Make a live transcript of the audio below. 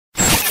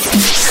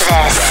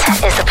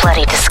This is the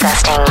Bloody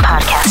Disgusting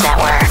Podcast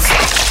Network.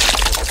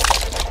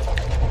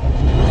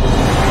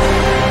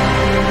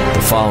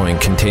 The following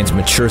contains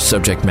mature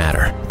subject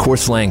matter,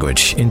 coarse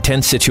language,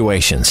 intense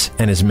situations,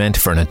 and is meant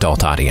for an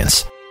adult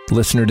audience.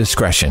 Listener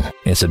discretion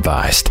is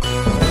advised.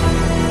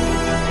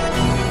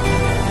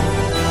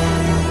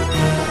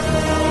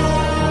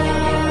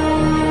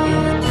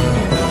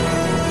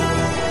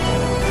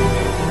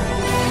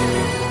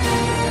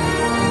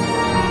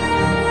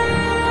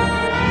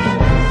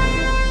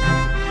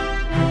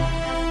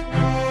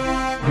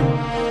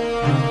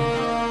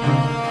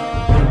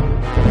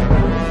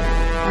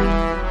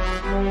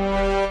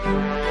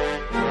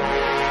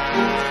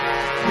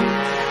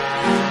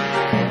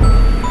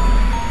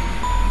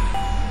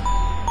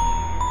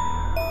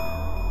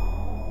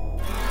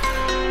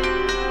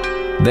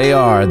 They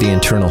are the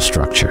internal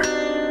structure,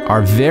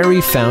 our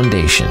very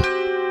foundation.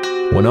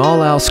 When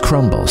all else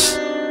crumbles,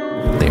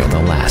 they are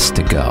the last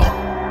to go.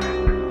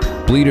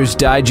 Bleeders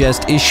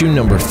Digest, issue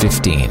number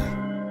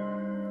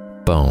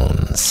 15.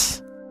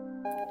 Bones.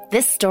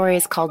 This story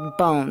is called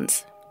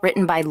Bones,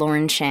 written by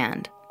Lauren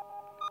Shand.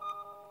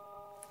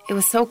 It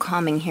was so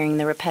calming hearing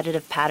the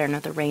repetitive pattern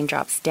of the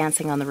raindrops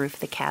dancing on the roof of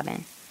the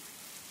cabin.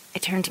 I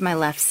turned to my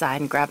left side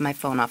and grabbed my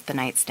phone off the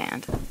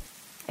nightstand.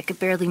 I could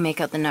barely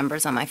make out the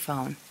numbers on my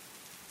phone.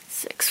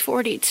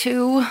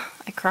 642,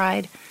 I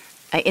cried.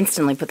 I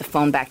instantly put the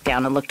phone back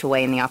down and looked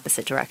away in the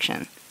opposite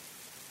direction.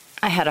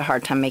 I had a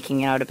hard time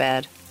making it out of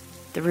bed.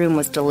 The room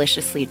was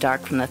deliciously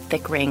dark from the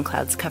thick rain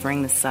clouds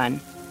covering the sun.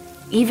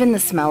 Even the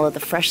smell of the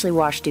freshly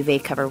washed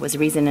duvet cover was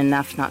reason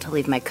enough not to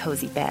leave my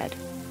cozy bed.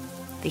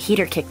 The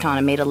heater kicked on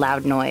and made a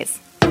loud noise.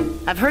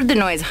 I've heard the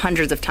noise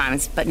hundreds of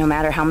times, but no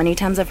matter how many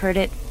times I've heard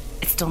it,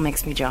 it still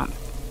makes me jump.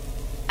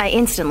 I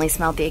instantly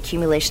smelled the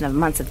accumulation of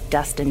months of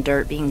dust and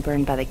dirt being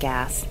burned by the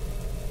gas.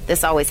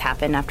 This always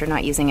happened after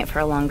not using it for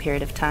a long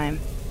period of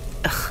time.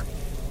 Ugh,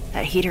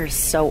 that heater is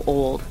so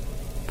old.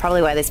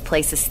 Probably why this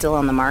place is still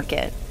on the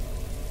market.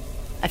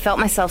 I felt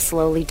myself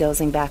slowly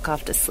dozing back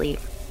off to sleep.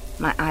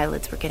 My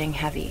eyelids were getting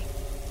heavy.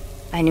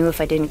 I knew if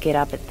I didn't get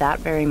up at that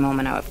very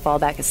moment, I would fall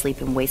back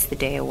asleep and waste the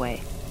day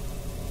away.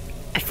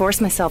 I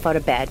forced myself out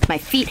of bed. My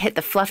feet hit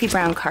the fluffy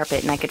brown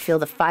carpet, and I could feel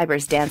the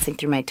fibers dancing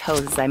through my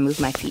toes as I moved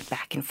my feet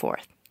back and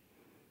forth.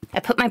 I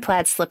put my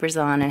plaid slippers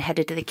on and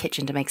headed to the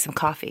kitchen to make some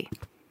coffee.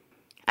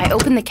 I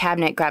opened the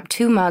cabinet, grabbed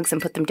 2 mugs,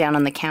 and put them down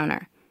on the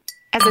counter.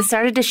 As I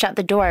started to shut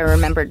the door, I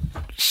remembered,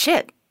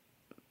 shit,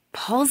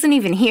 Paul isn't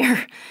even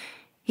here.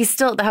 He's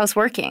still at the house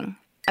working.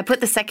 I put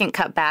the second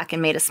cup back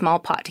and made a small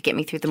pot to get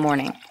me through the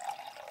morning.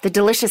 The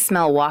delicious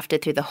smell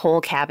wafted through the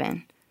whole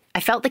cabin. I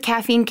felt the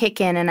caffeine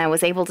kick in, and I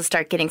was able to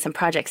start getting some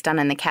projects done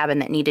in the cabin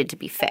that needed to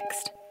be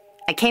fixed.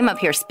 I came up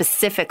here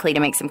specifically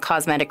to make some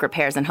cosmetic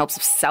repairs in hopes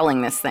of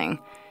selling this thing.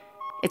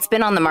 It's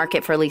been on the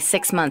market for at least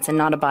 6 months and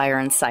not a buyer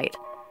in sight.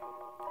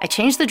 I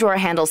changed the drawer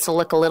handles to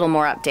look a little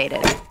more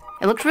updated.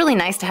 It looked really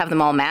nice to have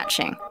them all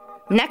matching.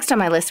 Next on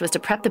my list was to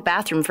prep the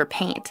bathroom for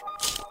paint.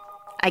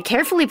 I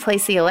carefully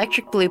placed the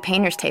electric blue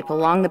painter's tape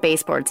along the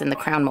baseboards in the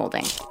crown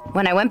molding.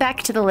 When I went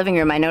back to the living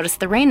room, I noticed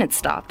the rain had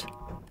stopped.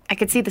 I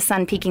could see the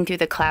sun peeking through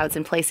the clouds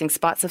and placing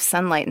spots of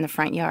sunlight in the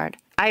front yard.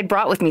 I had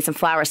brought with me some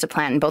flowers to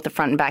plant in both the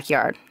front and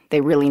backyard. They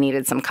really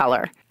needed some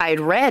color. I had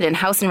read in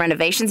House and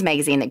Renovations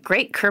magazine that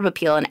great curb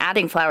appeal and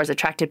adding flowers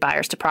attracted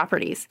buyers to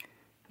properties.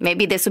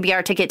 Maybe this would be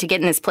our ticket to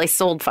getting this place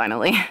sold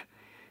finally.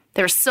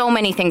 There were so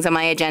many things on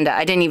my agenda,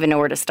 I didn't even know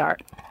where to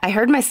start. I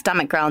heard my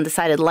stomach growl and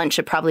decided lunch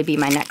should probably be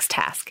my next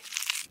task.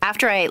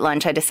 After I ate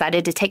lunch, I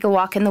decided to take a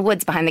walk in the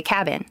woods behind the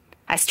cabin.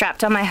 I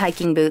strapped on my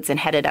hiking boots and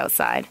headed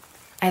outside.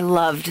 I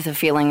loved the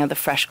feeling of the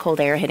fresh, cold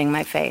air hitting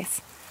my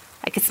face.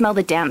 I could smell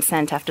the damp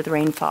scent after the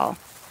rainfall.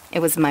 It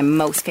was my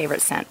most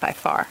favorite scent by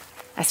far.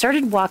 I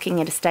started walking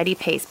at a steady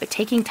pace, but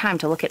taking time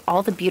to look at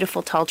all the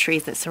beautiful tall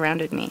trees that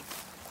surrounded me.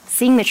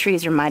 Seeing the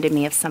trees reminded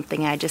me of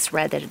something I had just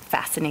read that had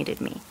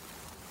fascinated me.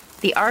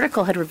 The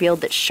article had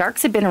revealed that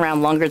sharks had been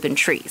around longer than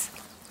trees.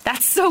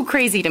 That's so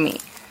crazy to me.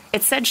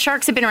 It said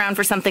sharks had been around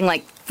for something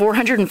like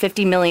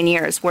 450 million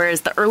years,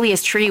 whereas the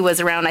earliest tree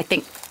was around, I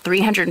think,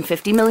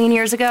 350 million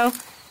years ago.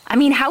 I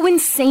mean, how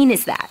insane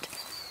is that?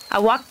 I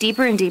walked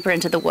deeper and deeper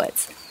into the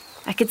woods.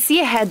 I could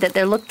see ahead that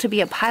there looked to be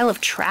a pile of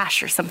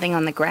trash or something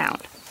on the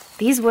ground.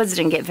 These woods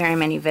didn't get very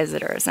many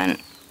visitors, and,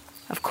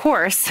 of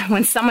course,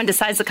 when someone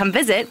decides to come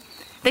visit,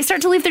 they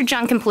start to leave their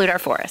junk and pollute our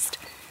forest.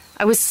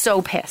 I was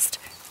so pissed.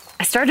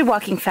 I started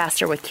walking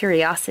faster with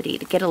curiosity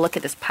to get a look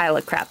at this pile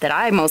of crap that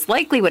I most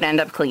likely would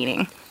end up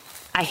cleaning.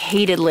 I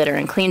hated litter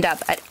and cleaned up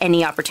at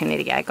any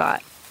opportunity I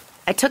got.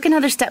 I took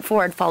another step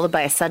forward, followed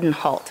by a sudden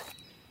halt.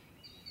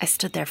 I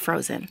stood there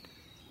frozen.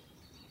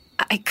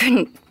 I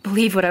couldn't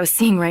believe what I was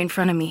seeing right in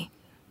front of me.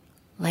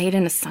 Laid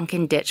in a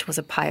sunken ditch was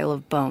a pile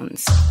of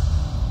bones.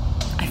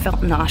 I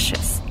felt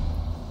nauseous.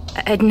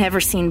 I'd never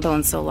seen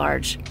bones so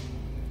large.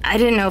 I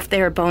didn't know if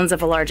they were bones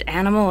of a large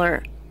animal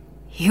or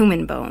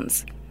human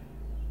bones.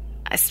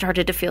 I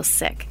started to feel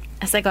sick.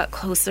 As I got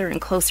closer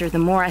and closer, the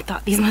more I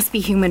thought these must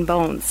be human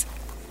bones.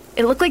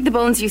 It looked like the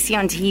bones you see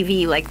on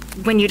TV, like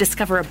when you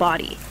discover a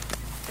body.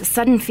 The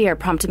sudden fear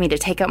prompted me to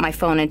take out my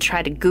phone and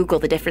try to Google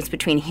the difference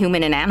between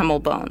human and animal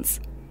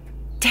bones.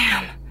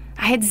 Damn,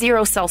 I had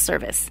zero cell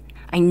service.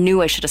 I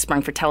knew I should have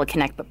sprung for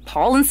Teleconnect, but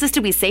Paul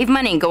insisted we save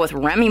money and go with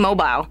Remy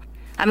Mobile.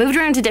 I moved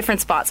around to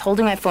different spots,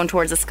 holding my phone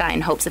towards the sky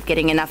in hopes of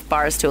getting enough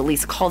bars to at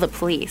least call the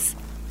police.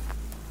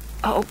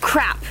 Oh,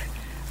 crap.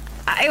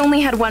 I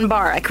only had one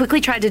bar. I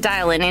quickly tried to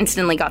dial and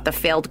instantly got the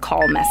failed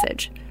call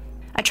message.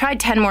 I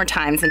tried 10 more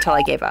times until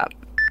I gave up.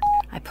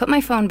 I put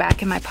my phone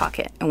back in my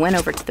pocket and went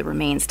over to the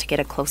remains to get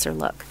a closer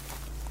look.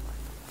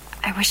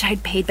 I wish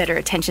I'd paid better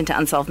attention to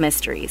unsolved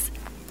mysteries.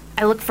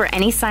 I looked for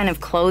any sign of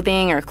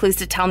clothing or clues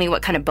to tell me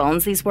what kind of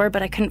bones these were,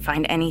 but I couldn't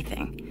find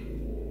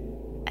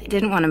anything. I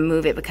didn't want to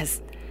move it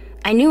because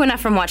I knew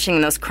enough from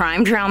watching those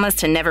crime dramas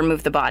to never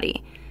move the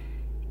body.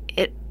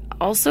 It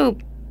also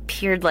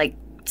appeared like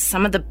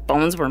some of the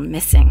bones were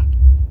missing.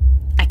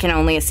 I can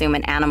only assume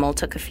an animal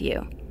took a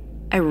few.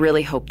 I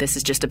really hope this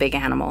is just a big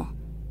animal.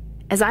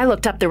 As I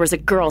looked up, there was a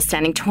girl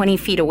standing 20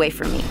 feet away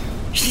from me.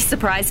 She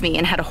surprised me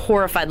and had a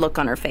horrified look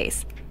on her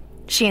face.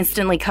 She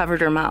instantly covered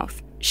her mouth.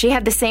 She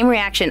had the same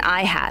reaction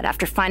I had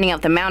after finding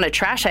out the mound of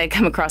trash I had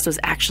come across was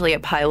actually a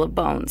pile of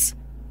bones.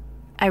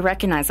 I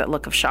recognized that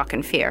look of shock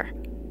and fear.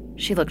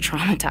 She looked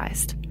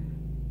traumatized.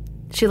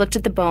 She looked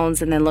at the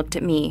bones and then looked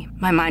at me.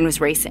 My mind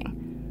was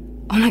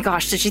racing. Oh my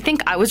gosh, did she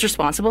think I was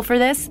responsible for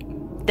this?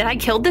 That I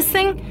killed this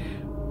thing?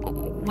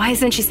 Why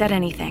hasn't she said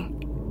anything?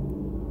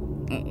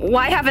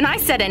 Why haven't I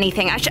said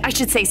anything? I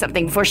should say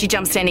something before she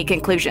jumps to any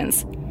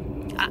conclusions.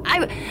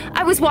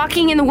 I was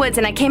walking in the woods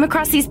and I came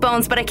across these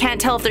bones, but I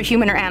can't tell if they're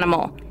human or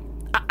animal.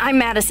 I'm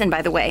Madison,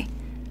 by the way.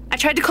 I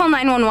tried to call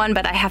 911,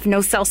 but I have no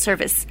cell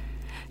service.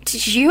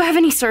 Did you have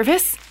any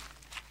service?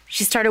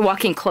 She started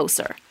walking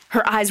closer.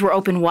 Her eyes were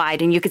open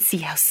wide, and you could see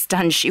how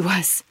stunned she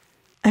was.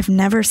 I've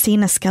never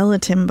seen a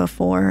skeleton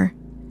before.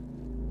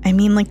 I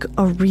mean, like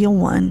a real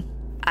one.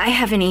 I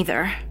haven't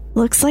either.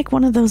 Looks like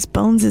one of those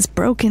bones is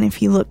broken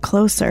if you look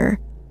closer.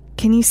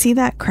 Can you see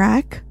that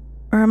crack?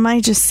 Or am I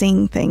just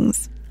seeing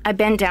things? I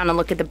bent down and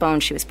looked at the bone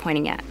she was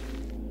pointing at.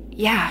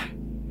 Yeah.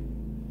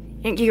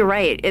 You're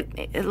right.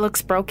 It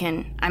looks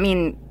broken. I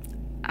mean,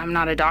 I'm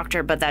not a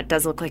doctor, but that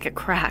does look like a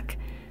crack.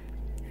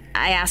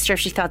 I asked her if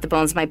she thought the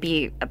bones might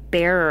be a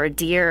bear or a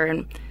deer,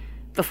 and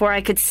before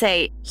I could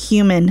say...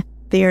 Human.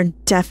 They are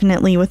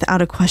definitely,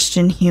 without a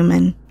question,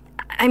 human.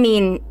 I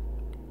mean,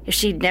 if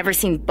she'd never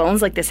seen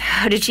bones like this,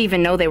 how did she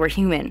even know they were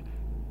human?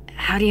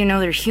 How do you know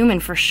they're human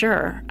for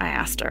sure? I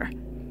asked her.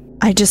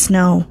 I just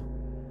know.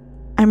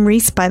 I'm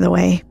Reese, by the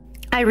way.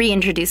 I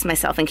reintroduced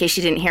myself in case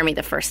she didn't hear me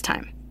the first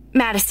time.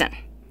 Madison.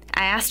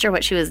 I asked her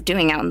what she was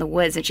doing out in the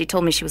woods, and she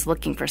told me she was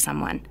looking for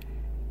someone.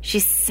 She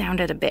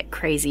sounded a bit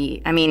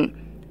crazy. I mean,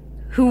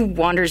 who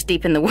wanders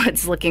deep in the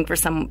woods looking for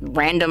some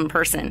random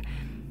person?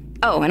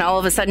 Oh, and all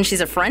of a sudden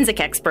she's a forensic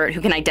expert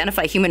who can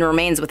identify human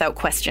remains without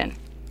question.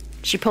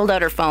 She pulled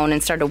out her phone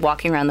and started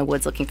walking around the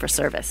woods looking for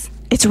service.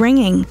 It's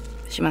ringing.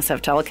 She must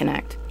have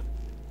Teleconnect.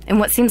 In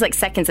what seems like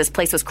seconds, this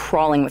place was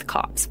crawling with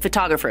cops,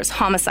 photographers,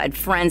 homicide,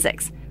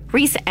 forensics.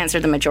 Reese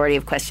answered the majority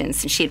of questions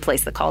since she had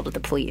placed the call to the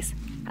police.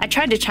 I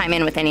tried to chime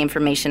in with any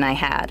information I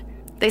had.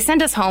 They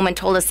sent us home and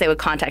told us they would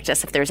contact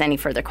us if there was any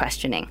further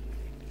questioning.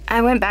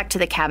 I went back to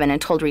the cabin and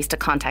told Reese to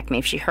contact me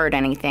if she heard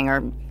anything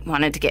or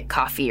wanted to get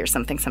coffee or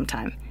something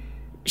sometime.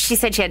 She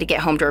said she had to get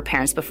home to her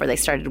parents before they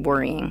started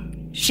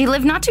worrying. She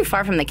lived not too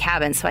far from the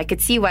cabin, so I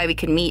could see why we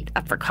could meet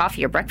up for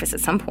coffee or breakfast at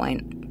some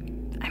point.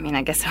 I mean,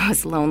 I guess I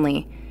was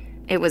lonely.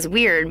 It was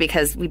weird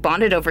because we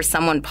bonded over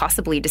someone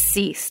possibly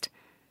deceased.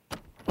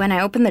 When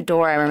I opened the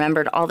door, I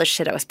remembered all the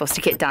shit I was supposed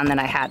to get done that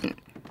I hadn't.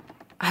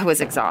 I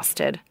was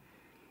exhausted.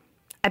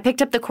 I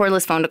picked up the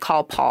cordless phone to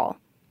call Paul.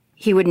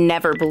 He would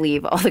never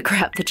believe all the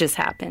crap that just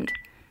happened.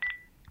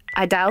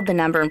 I dialed the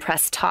number and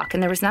pressed talk,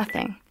 and there was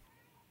nothing.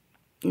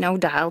 No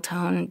dial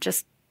tone,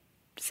 just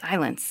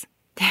silence.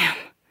 Damn.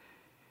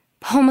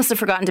 Paul must have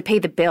forgotten to pay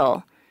the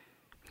bill.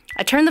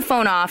 I turned the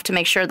phone off to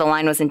make sure the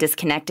line wasn't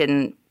disconnected,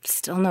 and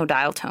still no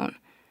dial tone.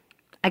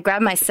 I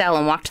grabbed my cell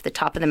and walked to the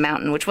top of the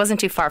mountain, which wasn't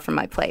too far from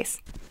my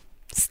place.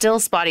 Still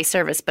spotty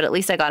service, but at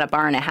least I got a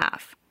bar and a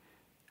half.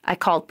 I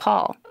called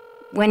Paul.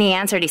 When he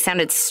answered, he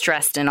sounded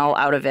stressed and all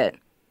out of it.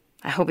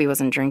 I hope he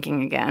wasn't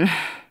drinking again.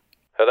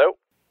 Hello?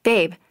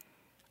 Babe,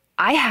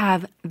 I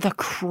have the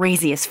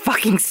craziest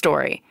fucking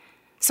story.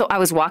 So I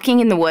was walking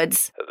in the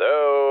woods.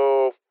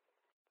 Hello?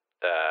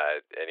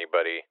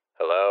 Anybody?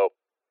 Hello?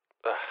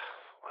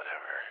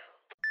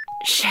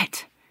 Whatever.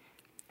 Shit.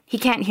 He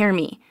can't hear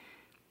me.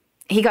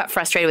 He got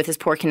frustrated with his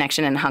poor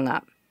connection and hung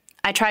up.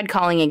 I tried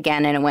calling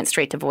again and it went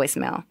straight to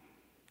voicemail.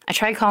 I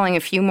tried calling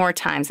a few more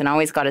times and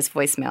always got his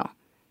voicemail.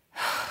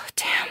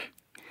 Damn.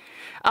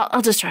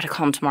 I'll just try to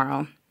call him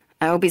tomorrow.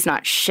 I hope he's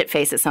not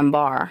shit-faced at some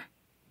bar.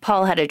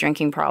 Paul had a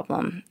drinking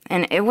problem,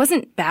 and it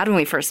wasn't bad when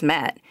we first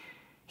met.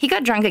 He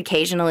got drunk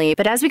occasionally,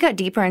 but as we got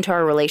deeper into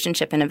our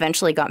relationship and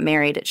eventually got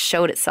married, it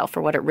showed itself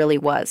for what it really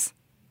was.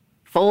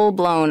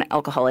 Full-blown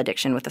alcohol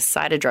addiction with a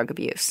side of drug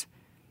abuse.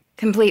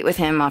 Complete with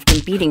him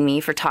often beating me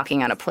for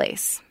talking out of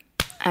place.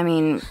 I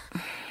mean,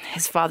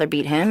 his father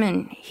beat him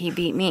and he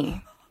beat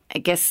me. I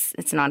guess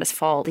it's not his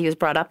fault. He was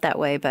brought up that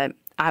way, but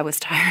I was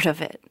tired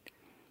of it.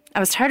 I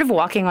was tired of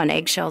walking on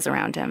eggshells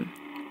around him.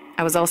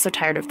 I was also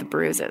tired of the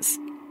bruises.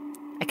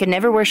 I could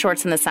never wear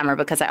shorts in the summer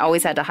because I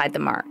always had to hide the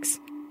marks.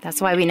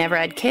 That's why we never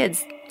had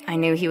kids. I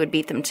knew he would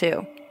beat them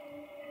too.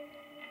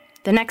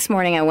 The next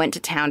morning, I went to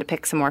town to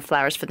pick some more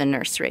flowers for the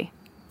nursery.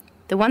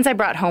 The ones I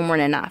brought home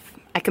weren't enough.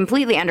 I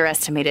completely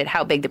underestimated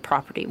how big the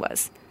property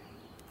was.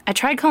 I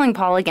tried calling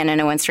Paul again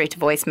and it went straight to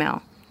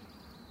voicemail.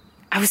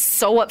 I was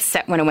so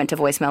upset when it went to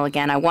voicemail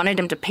again. I wanted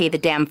him to pay the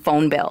damn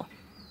phone bill.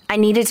 I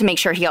needed to make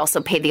sure he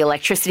also paid the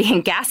electricity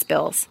and gas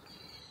bills.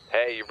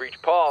 Hey, you've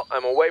reached Paul.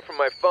 I'm away from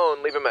my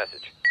phone. Leave a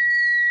message.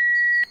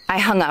 I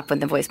hung up when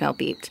the voicemail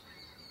beeped.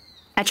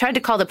 I tried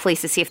to call the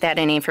police to see if they had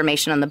any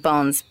information on the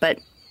bones, but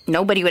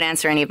nobody would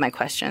answer any of my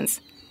questions.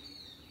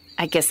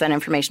 I guess that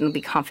information would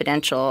be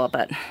confidential,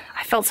 but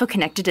I felt so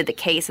connected to the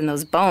case and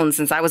those bones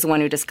since I was the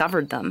one who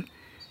discovered them.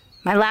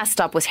 My last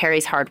stop was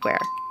Harry's Hardware.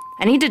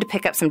 I needed to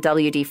pick up some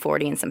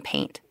WD-40 and some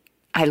paint.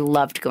 I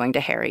loved going to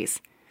Harry's.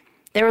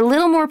 They were a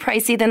little more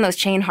pricey than those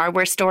chain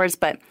hardware stores,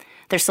 but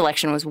their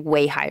selection was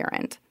way higher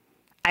end.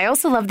 I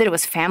also loved that it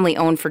was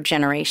family-owned for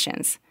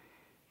generations.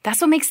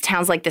 That's what makes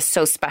towns like this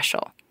so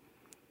special.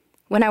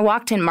 When I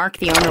walked in, Mark,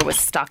 the owner, was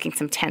stocking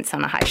some tents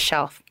on a high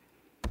shelf.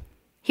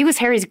 He was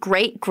Harry's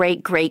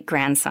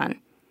great-great-great-grandson.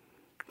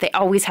 They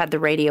always had the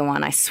radio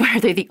on. I swear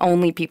they're the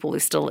only people who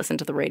still listen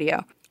to the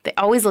radio. They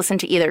always listen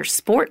to either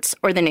sports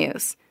or the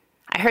news.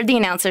 I heard the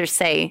announcer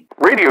say,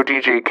 Radio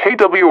DJ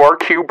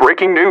KWRQ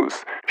breaking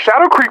news.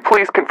 Shadow Creek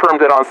Police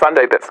confirmed that on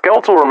Sunday that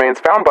skeletal remains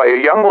found by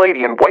a young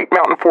lady in White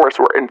Mountain Forest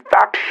were in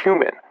fact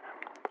human.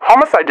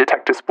 Homicide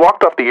detectives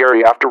blocked off the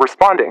area after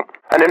responding.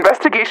 An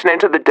investigation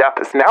into the death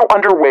is now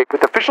underway,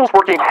 with officials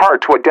working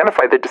hard to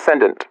identify the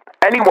descendant.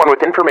 Anyone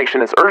with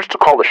information is urged to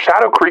call the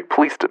Shadow Creek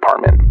Police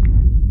Department.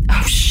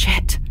 Oh,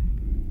 shit.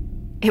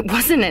 It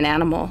wasn't an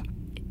animal.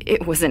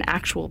 It was an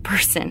actual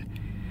person.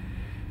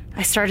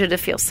 I started to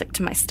feel sick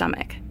to my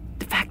stomach.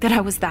 The fact that I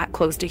was that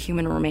close to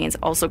human remains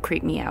also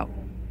creeped me out.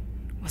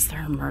 Was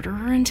there a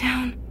murderer in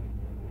town?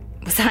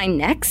 Was I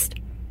next?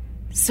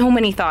 So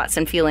many thoughts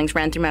and feelings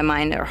ran through my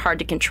mind that were hard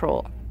to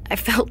control. I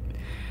felt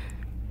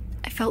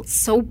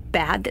so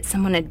bad that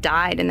someone had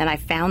died and then I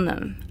found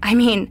them. I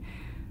mean,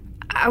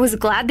 I was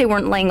glad they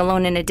weren't laying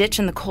alone in a ditch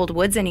in the cold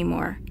woods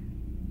anymore.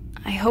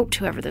 I hoped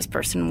whoever this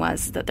person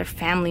was, that their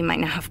family might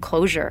now have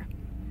closure.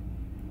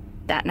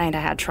 That night I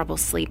had trouble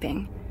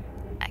sleeping.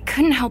 I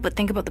couldn't help but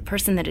think about the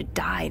person that had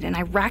died, and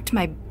I racked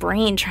my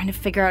brain trying to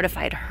figure out if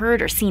I had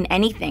heard or seen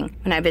anything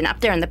when I'd been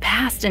up there in the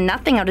past, and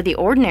nothing out of the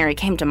ordinary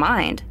came to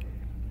mind.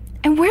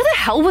 And where the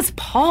hell was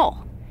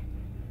Paul?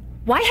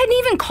 Why hadn't he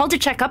even called to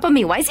check up on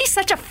me? Why is he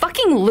such a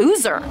fucking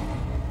loser?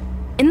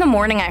 In the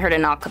morning, I heard a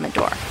knock on the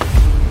door.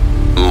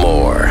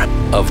 More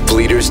of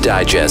Bleeders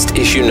Digest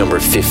issue number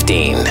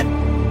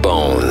 15,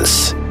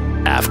 Bones,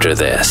 after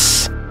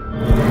this.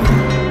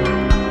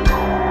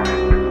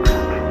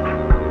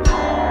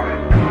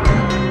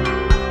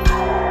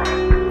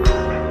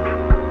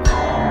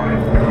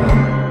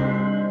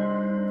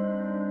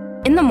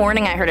 In the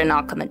morning, I heard a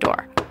knock on the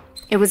door.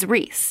 It was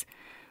Reese.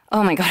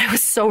 Oh my God, I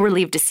was so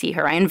relieved to see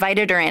her. I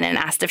invited her in and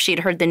asked if she'd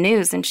heard the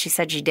news, and she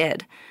said she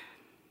did.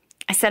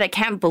 I said, I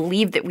can't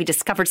believe that we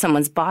discovered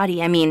someone's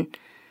body. I mean,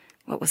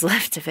 what was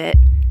left of it.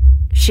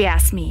 She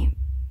asked me,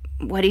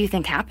 what do you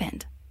think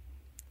happened?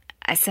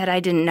 I said I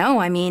didn't know.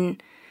 I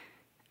mean,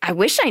 I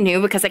wish I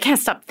knew because I can't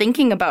stop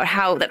thinking about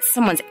how that's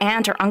someone's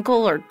aunt or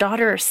uncle or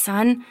daughter or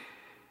son.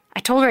 I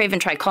told her I even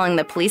tried calling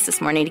the police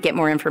this morning to get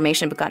more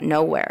information but got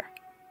nowhere.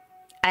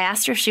 I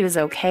asked her if she was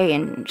okay,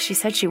 and she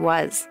said she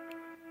was.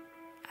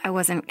 I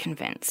wasn't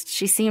convinced.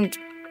 She seemed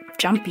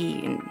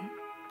jumpy and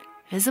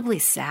visibly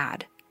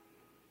sad.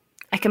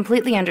 I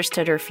completely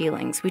understood her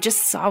feelings. We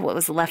just saw what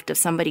was left of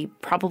somebody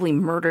probably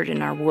murdered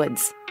in our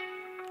woods.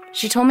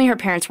 She told me her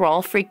parents were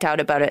all freaked out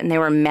about it, and they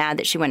were mad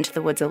that she went to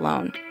the woods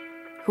alone.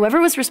 Whoever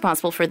was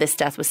responsible for this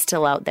death was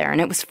still out there, and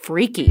it was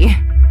freaky.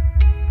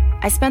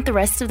 I spent the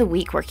rest of the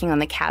week working on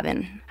the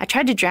cabin. I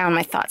tried to drown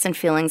my thoughts and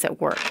feelings at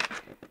work.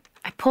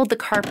 I pulled the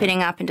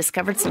carpeting up and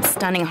discovered some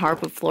stunning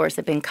hardwood floors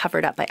that had been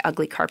covered up by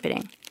ugly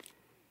carpeting.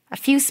 A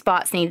few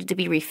spots needed to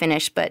be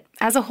refinished, but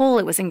as a whole,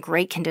 it was in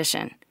great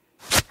condition.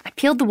 I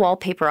peeled the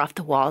wallpaper off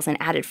the walls and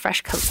added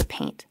fresh coats of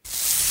paint.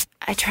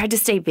 I tried to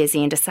stay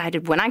busy and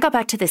decided when I got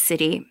back to the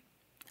city,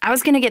 I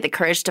was going to get the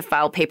courage to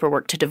file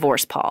paperwork to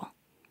divorce Paul.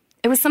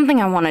 It was something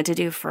I wanted to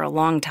do for a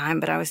long time,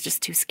 but I was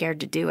just too scared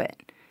to do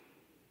it.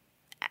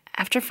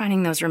 After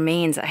finding those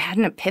remains, I had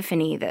an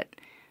epiphany that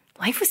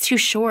life was too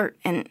short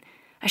and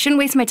I shouldn't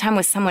waste my time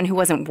with someone who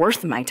wasn't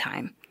worth my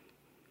time.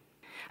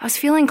 I was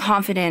feeling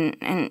confident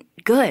and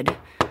good.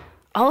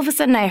 All of a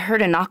sudden, I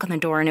heard a knock on the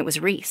door, and it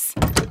was Reese.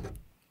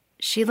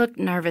 She looked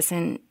nervous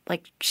and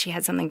like she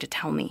had something to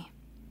tell me.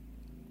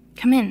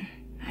 Come in,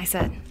 I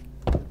said.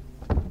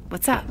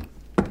 What's up?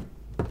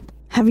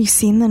 Have you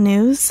seen the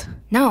news?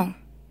 No,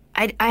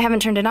 I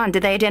haven't turned it on.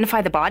 Did they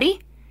identify the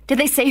body? Did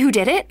they say who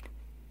did it?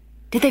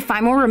 Did they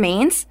find more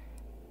remains?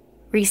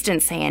 Reese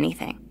didn't say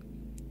anything.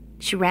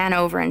 She ran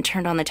over and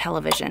turned on the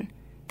television.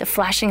 The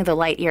flashing of the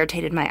light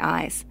irritated my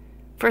eyes.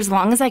 For as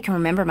long as I can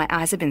remember, my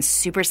eyes have been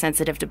super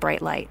sensitive to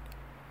bright light.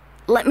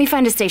 Let me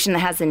find a station that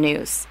has the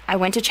news. I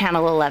went to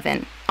Channel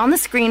 11. On the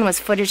screen was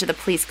footage of the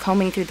police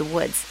combing through the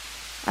woods.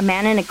 A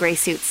man in a gray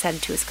suit said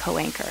to his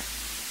co-anchor,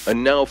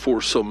 "And now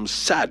for some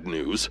sad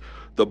news.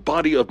 The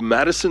body of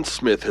Madison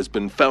Smith has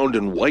been found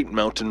in White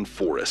Mountain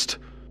Forest.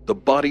 The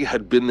body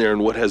had been there in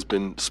what has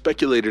been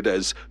speculated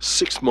as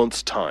 6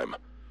 months' time.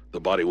 The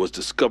body was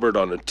discovered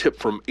on a tip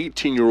from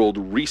 18-year-old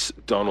Reese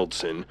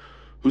Donaldson,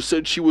 who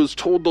said she was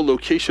told the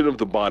location of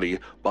the body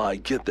by,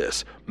 get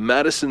this,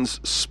 Madison's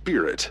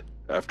spirit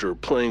after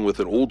playing with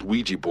an old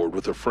Ouija board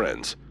with her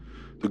friends.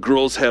 The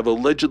girls have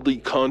allegedly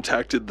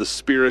contacted the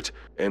spirit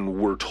and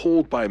were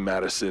told by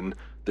Madison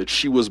that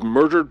she was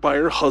murdered by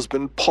her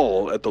husband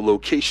Paul at the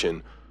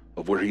location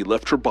of where he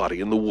left her body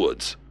in the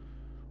woods.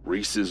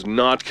 Reese is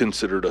not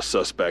considered a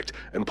suspect,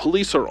 and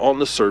police are on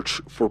the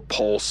search for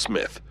Paul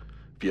Smith.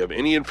 If you have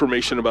any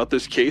information about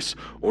this case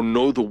or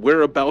know the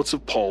whereabouts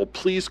of Paul,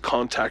 please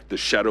contact the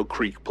Shadow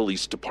Creek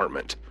Police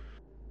Department."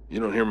 You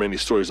don't hear many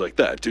stories like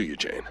that, do you,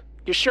 Jane?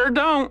 You sure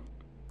don't.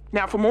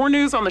 Now, for more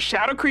news on the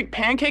Shadow Creek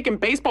Pancake and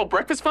Baseball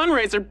Breakfast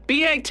Fundraiser,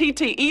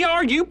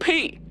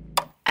 BATTERUP.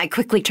 I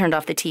quickly turned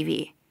off the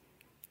TV.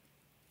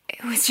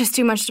 It was just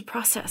too much to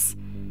process.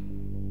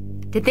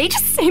 Did they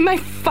just say my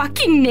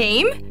fucking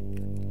name?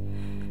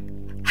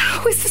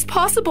 How is this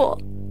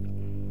possible?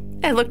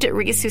 I looked at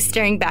Reese, who's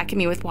staring back at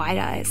me with wide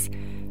eyes.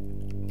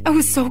 I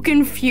was so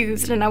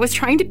confused, and I was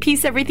trying to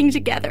piece everything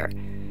together.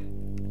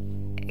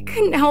 I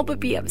couldn't help but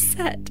be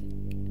upset.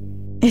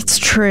 It's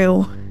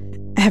true.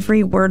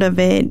 Every word of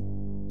it.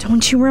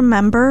 Don't you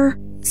remember?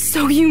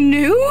 So you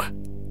knew?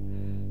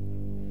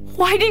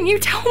 Why didn't you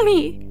tell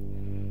me?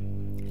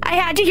 I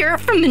had to hear it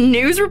from the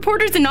news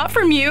reporters and not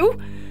from you?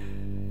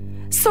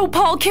 So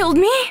Paul killed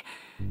me?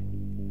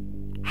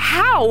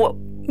 How?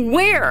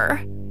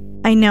 Where?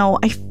 I know,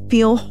 I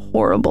feel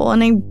horrible,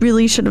 and I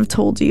really should have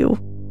told you.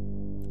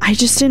 I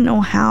just didn't know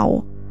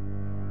how.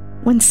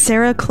 When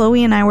Sarah,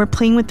 Chloe, and I were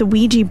playing with the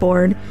Ouija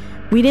board,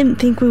 we didn't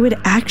think we would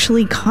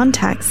actually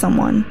contact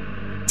someone.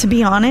 To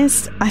be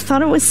honest, I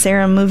thought it was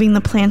Sarah moving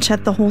the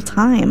planchette the whole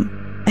time.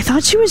 I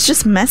thought she was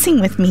just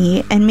messing with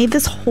me and made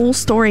this whole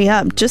story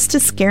up just to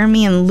scare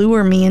me and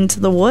lure me into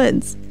the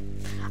woods.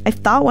 I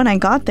thought when I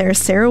got there,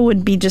 Sarah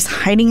would be just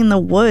hiding in the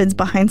woods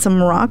behind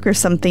some rock or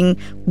something,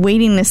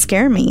 waiting to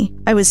scare me.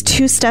 I was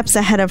 2 steps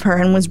ahead of her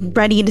and was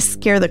ready to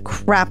scare the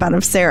crap out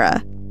of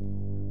Sarah.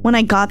 When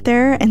I got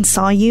there and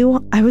saw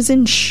you, I was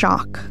in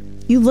shock.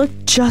 You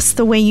looked just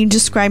the way you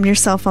described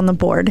yourself on the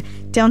board,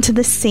 down to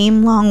the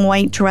same long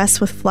white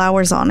dress with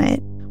flowers on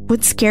it.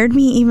 What scared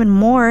me even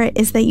more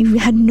is that you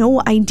had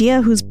no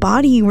idea whose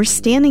body you were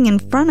standing in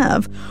front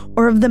of,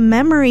 or of the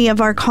memory of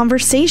our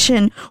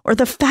conversation, or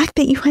the fact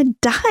that you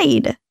had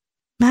died.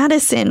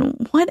 Madison,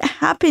 what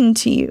happened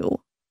to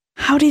you?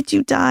 How did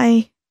you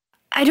die?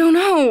 I don't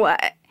know.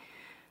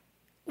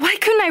 Why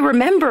couldn't I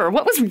remember?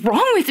 What was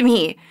wrong with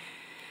me?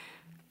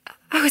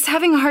 I was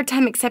having a hard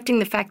time accepting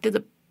the fact that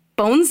the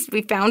bones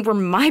we found were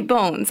my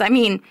bones. I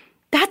mean,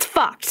 that's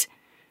fucked.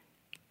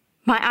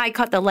 My eye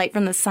caught the light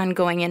from the sun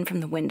going in from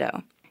the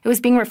window. It was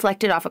being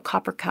reflected off a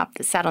copper cup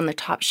that sat on the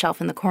top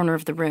shelf in the corner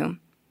of the room.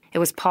 It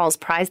was Paul's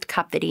prized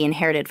cup that he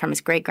inherited from his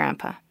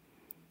great-grandpa.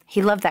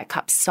 He loved that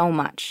cup so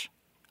much.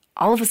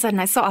 All of a sudden,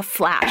 I saw a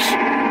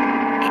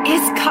flash.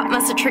 His cup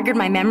must have triggered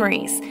my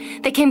memories.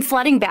 They came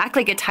flooding back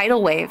like a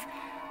tidal wave.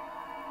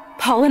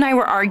 Paul and I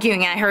were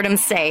arguing, and I heard him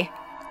say,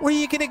 "Where are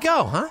you gonna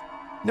go, huh?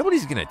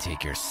 Nobody's gonna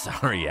take your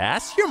sorry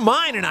ass. You're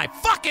mine and I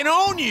fucking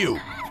own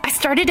you!" I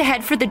started to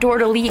head for the door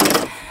to leave,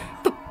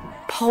 but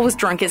Paul was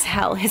drunk as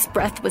hell. His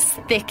breath was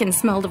thick and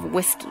smelled of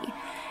whiskey.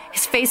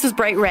 His face was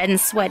bright red and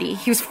sweaty.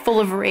 He was full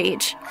of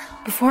rage.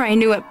 Before I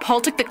knew it,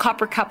 Paul took the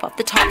copper cup off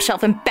the top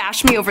shelf and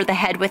bashed me over the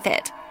head with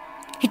it.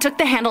 He took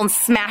the handle and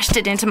smashed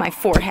it into my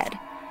forehead.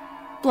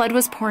 Blood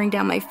was pouring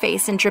down my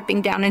face and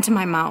dripping down into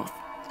my mouth.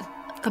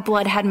 The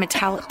blood had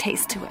metallic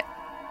taste to it.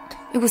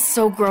 It was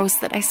so gross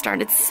that I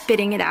started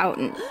spitting it out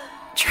and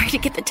tried to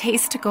get the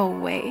taste to go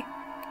away.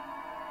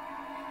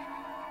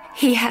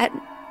 He had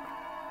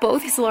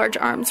both his large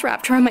arms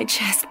wrapped around my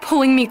chest,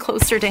 pulling me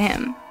closer to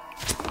him.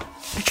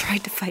 I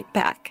tried to fight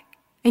back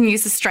and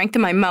used the strength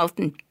of my mouth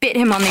and bit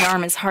him on the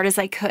arm as hard as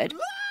I could.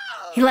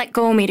 He let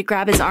go of me to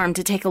grab his arm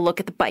to take a look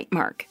at the bite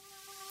mark.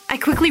 I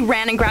quickly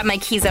ran and grabbed my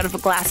keys out of a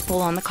glass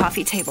bowl on the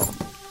coffee table.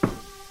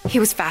 He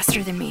was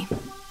faster than me.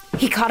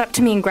 He caught up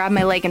to me and grabbed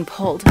my leg and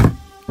pulled.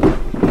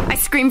 I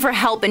screamed for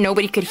help, but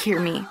nobody could hear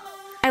me.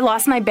 I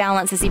lost my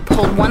balance as he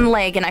pulled one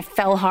leg and I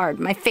fell hard.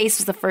 My face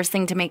was the first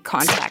thing to make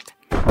contact.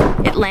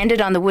 It landed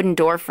on the wooden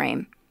door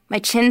frame. My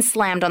chin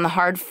slammed on the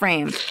hard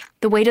frame.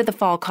 The weight of the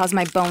fall caused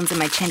my bones in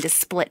my chin to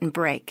split and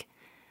break.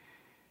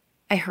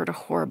 I heard a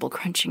horrible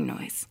crunching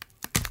noise.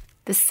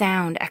 The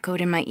sound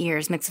echoed in my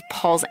ears, mixed with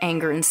Paul's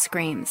anger and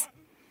screams.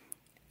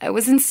 I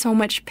was in so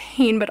much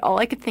pain, but all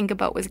I could think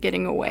about was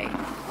getting away.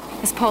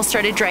 As Paul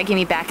started dragging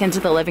me back into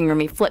the living room,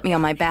 he flipped me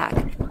on my back.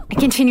 I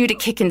continued to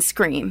kick and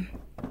scream.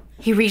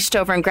 He reached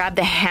over and grabbed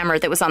the hammer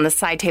that was on the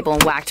side table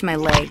and whacked my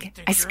leg.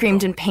 I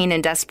screamed in pain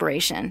and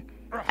desperation.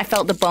 I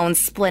felt the bones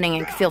splitting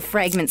and could feel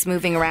fragments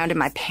moving around in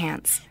my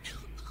pants.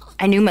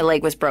 I knew my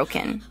leg was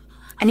broken,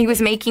 and he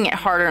was making it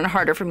harder and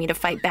harder for me to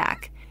fight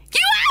back. "You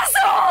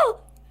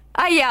asshole!"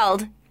 I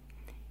yelled.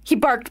 He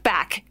barked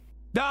back.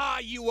 Ah,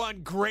 you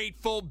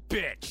ungrateful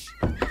bitch!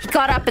 He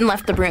got up and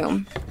left the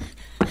room.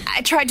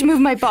 I tried to move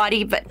my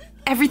body, but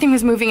everything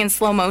was moving in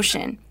slow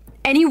motion.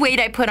 Any weight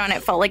I put on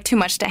it felt like too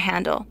much to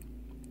handle.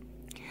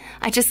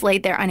 I just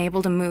laid there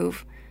unable to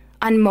move,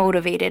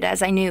 unmotivated,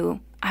 as I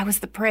knew I was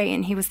the prey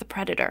and he was the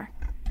predator.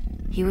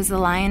 He was the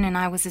lion and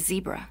I was a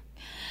zebra.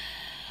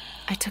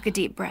 I took a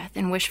deep breath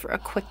and wished for a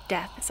quick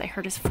death as I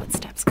heard his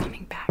footsteps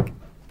coming back.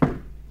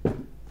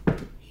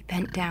 He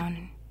bent down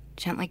and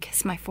gently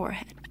kissed my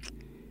forehead.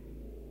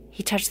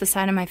 He touched the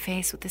side of my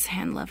face with his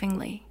hand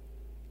lovingly.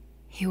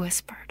 He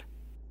whispered,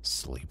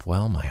 "Sleep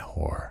well, my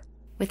whore."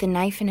 With a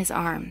knife in his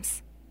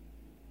arms,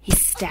 he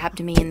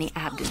stabbed me in the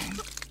abdomen.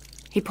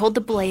 He pulled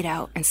the blade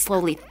out and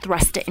slowly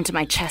thrust it into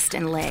my chest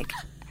and leg.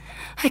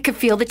 I could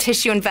feel the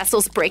tissue and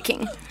vessels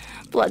breaking.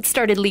 Blood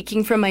started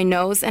leaking from my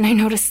nose, and I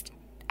noticed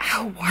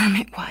how warm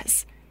it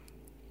was.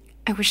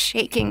 I was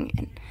shaking,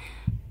 and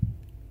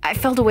I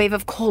felt a wave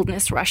of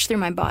coldness rush through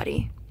my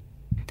body.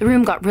 The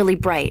room got really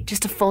bright,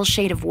 just a full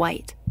shade of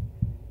white.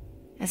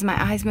 As my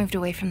eyes moved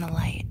away from the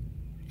light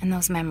and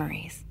those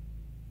memories,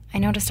 I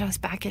noticed I was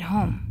back at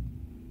home.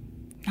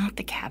 Not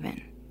the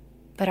cabin,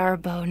 but our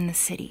abode in the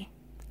city.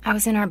 I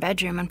was in our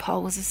bedroom and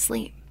Paul was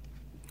asleep.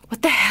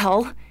 What the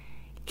hell?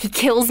 He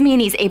kills me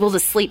and he's able to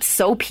sleep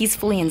so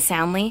peacefully and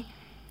soundly?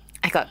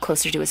 I got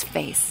closer to his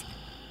face.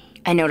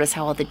 I noticed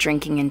how all the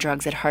drinking and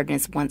drugs had hardened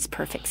his once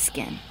perfect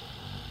skin.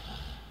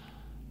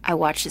 I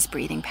watched his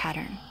breathing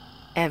pattern.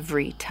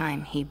 Every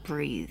time he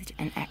breathed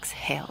and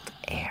exhaled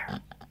air.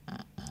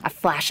 A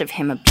flash of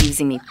him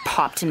abusing me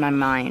popped in my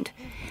mind.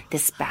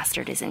 This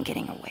bastard isn't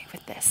getting away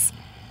with this.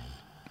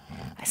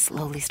 I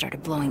slowly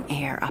started blowing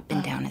air up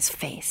and down his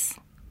face.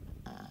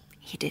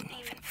 He didn't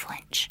even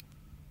flinch.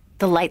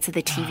 The lights of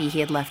the TV he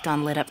had left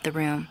on lit up the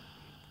room.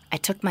 I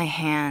took my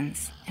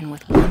hands, and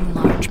with one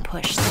large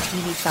push, the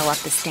TV fell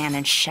off the stand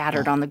and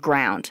shattered on the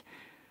ground.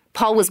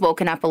 Paul was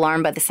woken up,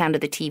 alarmed by the sound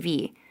of the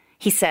TV.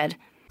 He said,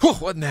 "Oh,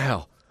 what in the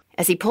hell?"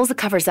 As he pulls the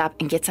covers up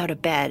and gets out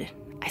of bed,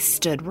 I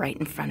stood right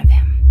in front of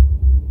him.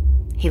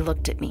 He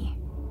looked at me.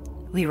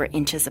 We were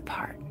inches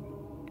apart.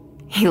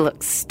 He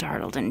looked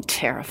startled and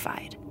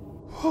terrified.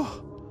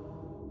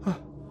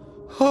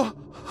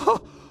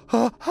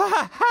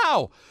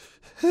 How?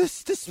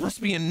 This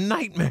must be a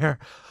nightmare.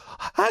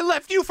 I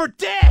left you for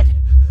dead.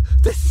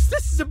 This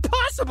is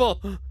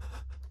impossible.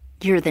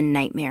 You're the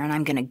nightmare, and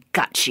I'm gonna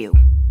gut you.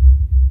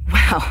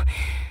 Wow,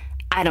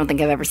 I don't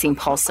think I've ever seen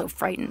Paul so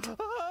frightened.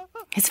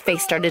 His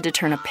face started to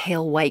turn a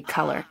pale white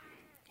color.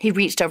 He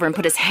reached over and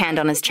put his hand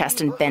on his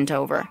chest and bent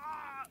over.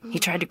 He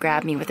tried to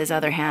grab me with his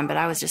other hand, but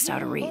I was just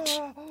out of reach.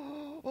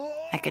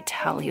 I could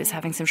tell he was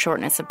having some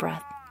shortness of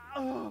breath.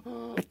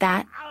 With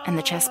that and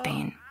the chest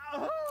pain,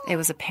 it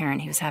was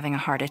apparent he was having a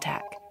heart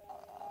attack.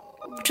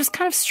 Which was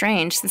kind of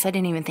strange since I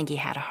didn't even think he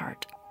had a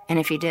heart. And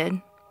if he did,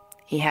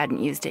 he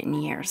hadn't used it in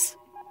years.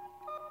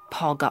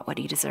 Paul got what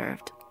he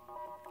deserved.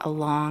 A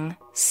long,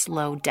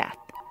 slow death.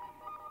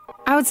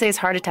 I would say his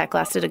heart attack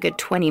lasted a good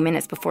 20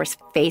 minutes before his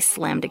face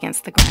slammed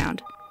against the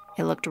ground.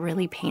 It looked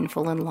really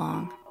painful and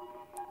long.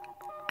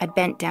 I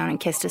bent down and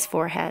kissed his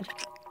forehead.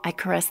 I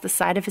caressed the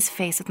side of his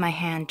face with my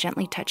hand,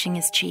 gently touching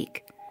his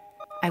cheek.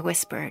 I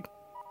whispered,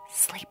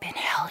 "Sleep in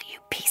hell, you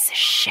piece of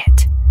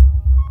shit."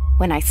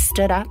 When I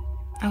stood up,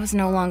 I was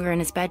no longer in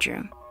his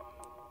bedroom.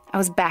 I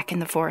was back in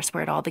the forest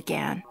where it all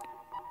began.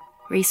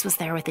 Reese was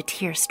there with a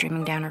tear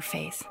streaming down her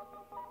face.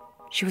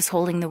 She was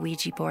holding the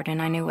Ouija board,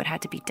 and I knew what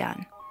had to be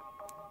done.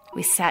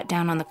 We sat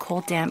down on the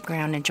cold, damp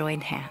ground and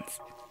joined hands,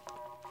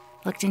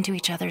 looked into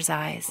each other's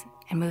eyes,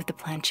 and moved the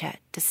planchette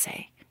to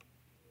say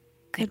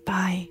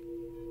goodbye.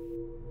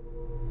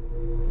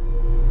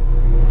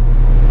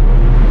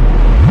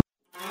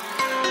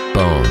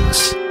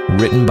 Bones,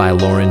 written by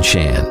Lauren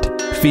Shand,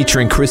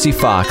 featuring Chrissy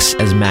Fox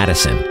as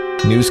Madison,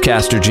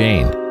 newscaster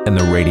Jane, and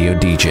the radio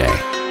DJ.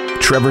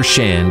 Trevor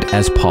Shand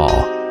as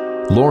Paul,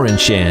 Lauren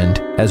Shand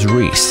as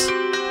Reese,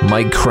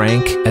 Mike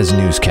Crank as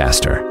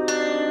newscaster.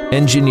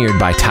 Engineered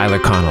by Tyler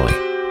Connolly.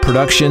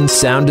 Production,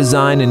 sound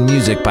design, and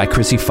music by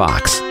Chrissy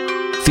Fox.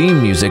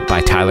 Theme music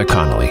by Tyler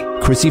Connolly,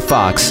 Chrissy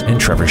Fox, and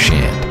Trevor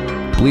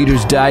Shand.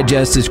 Bleeders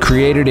Digest is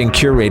created and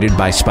curated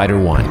by Spider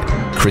One,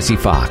 Chrissy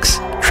Fox,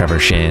 Trevor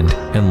Shand,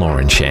 and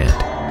Lauren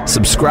Shand.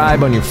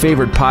 Subscribe on your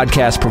favorite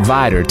podcast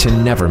provider to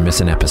never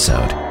miss an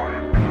episode.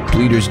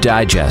 Bleeders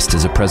Digest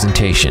is a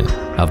presentation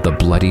of the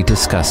Bloody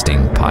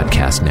Disgusting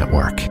Podcast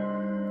Network.